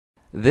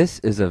This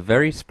is a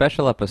very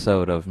special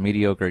episode of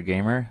Mediocre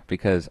Gamer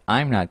because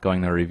I'm not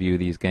going to review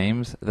these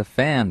games, the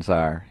fans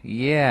are.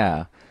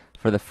 Yeah!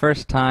 For the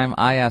first time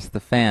I asked the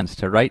fans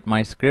to write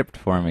my script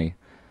for me.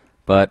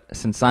 But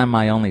since I'm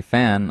my only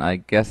fan, I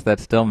guess that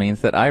still means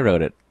that I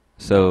wrote it.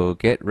 So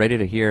get ready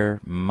to hear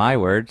my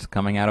words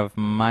coming out of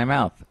my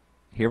mouth.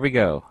 Here we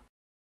go.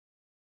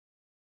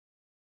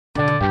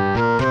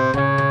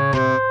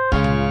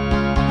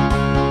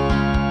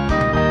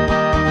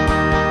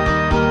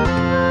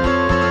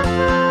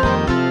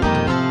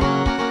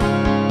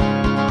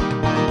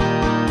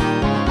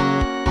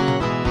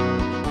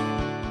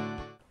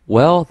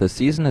 Well, the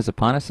season is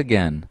upon us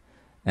again,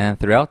 and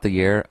throughout the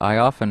year I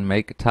often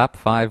make top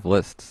 5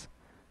 lists.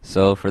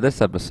 So for this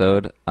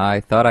episode, I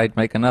thought I'd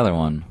make another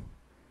one.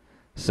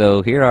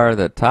 So here are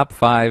the top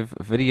 5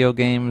 video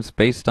games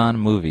based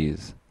on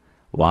movies.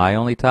 Why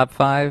only top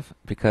 5?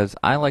 Because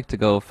I like to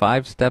go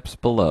 5 steps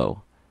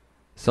below.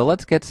 So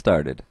let's get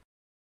started.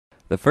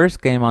 The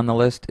first game on the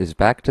list is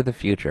Back to the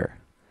Future.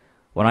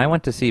 When I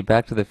went to see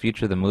Back to the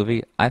Future the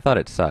movie, I thought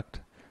it sucked.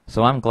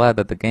 So I'm glad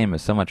that the game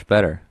is so much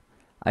better.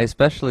 I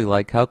especially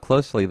like how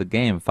closely the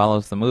game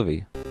follows the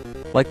movie.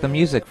 Like the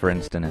music, for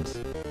instance.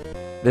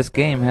 This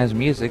game has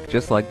music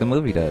just like the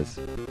movie does.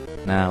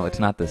 Now, it's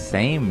not the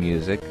same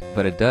music,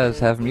 but it does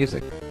have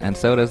music, and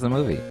so does the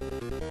movie.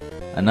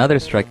 Another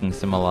striking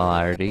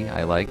similarity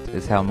I liked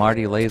is how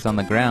Marty lays on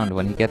the ground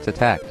when he gets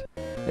attacked.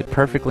 It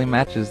perfectly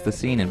matches the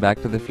scene in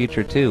Back to the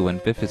Future 2 when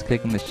Biff is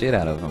kicking the shit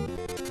out of him.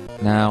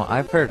 Now,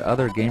 I've heard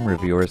other game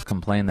reviewers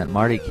complain that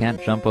Marty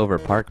can't jump over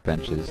park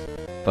benches,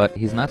 but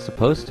he's not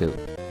supposed to.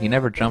 He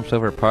never jumps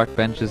over park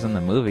benches in the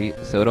movie,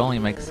 so it only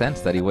makes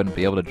sense that he wouldn't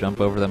be able to jump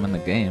over them in the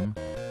game.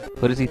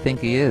 Who does he think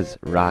he is,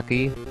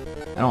 Rocky?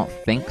 I don't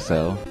think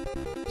so.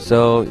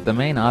 So, the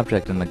main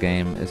object in the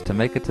game is to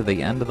make it to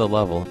the end of the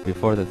level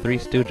before the Three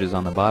Stooges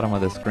on the bottom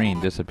of the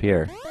screen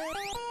disappear.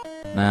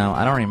 Now,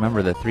 I don't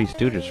remember the Three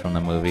Stooges from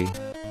the movie.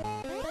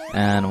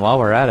 And while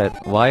we're at it,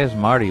 why is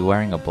Marty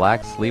wearing a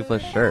black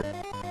sleeveless shirt?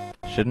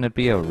 Shouldn't it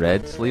be a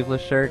red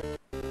sleeveless shirt?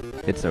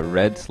 It's a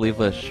red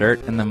sleeveless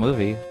shirt in the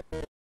movie.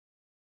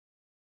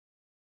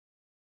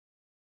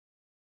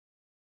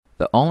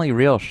 The only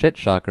real shit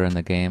shocker in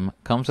the game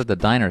comes at the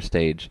diner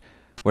stage,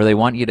 where they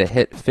want you to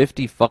hit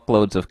 50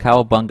 fuckloads of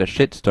cowabunga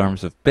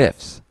shitstorms of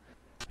Biffs.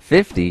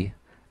 50?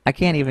 I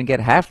can't even get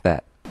half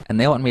that, and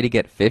they want me to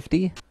get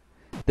 50?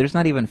 There's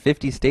not even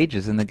 50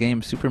 stages in the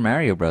game Super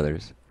Mario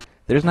Bros.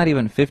 There's not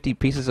even 50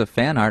 pieces of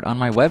fan art on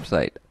my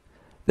website.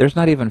 There's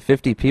not even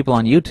 50 people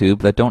on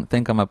YouTube that don't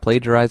think I'm a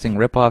plagiarizing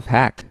rip-off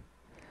hack.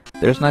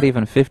 There's not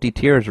even 50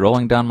 tears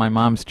rolling down my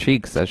mom's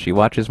cheeks as she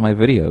watches my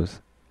videos.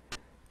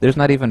 There's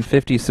not even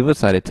 50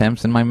 suicide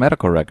attempts in my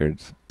medical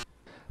records.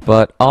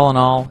 But all in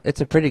all,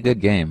 it's a pretty good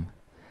game.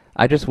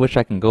 I just wish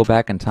I can go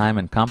back in time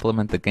and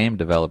compliment the game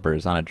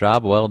developers on a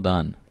job well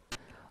done.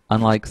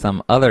 Unlike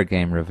some other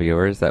game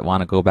reviewers that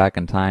want to go back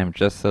in time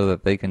just so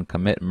that they can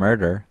commit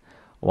murder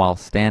while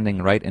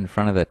standing right in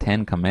front of the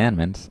 10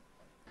 Commandments.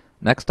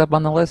 Next up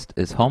on the list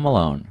is Home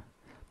Alone.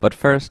 But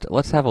first,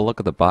 let's have a look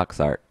at the box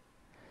art.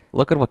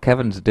 Look at what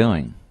Kevin's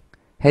doing.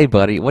 Hey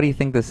buddy, what do you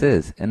think this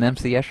is? An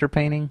MC Escher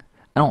painting?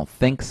 I don't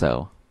think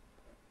so.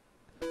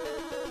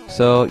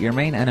 So, your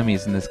main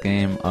enemies in this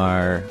game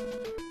are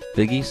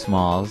Biggie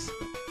Smalls,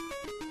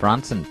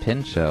 Bronson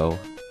Pinchot,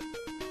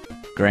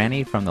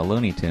 Granny from the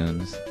Looney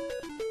Tunes,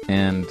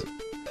 and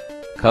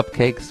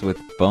Cupcakes with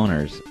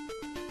Boners.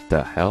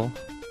 The hell?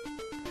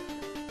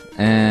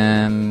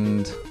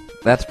 And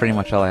that's pretty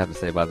much all I have to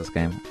say about this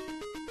game.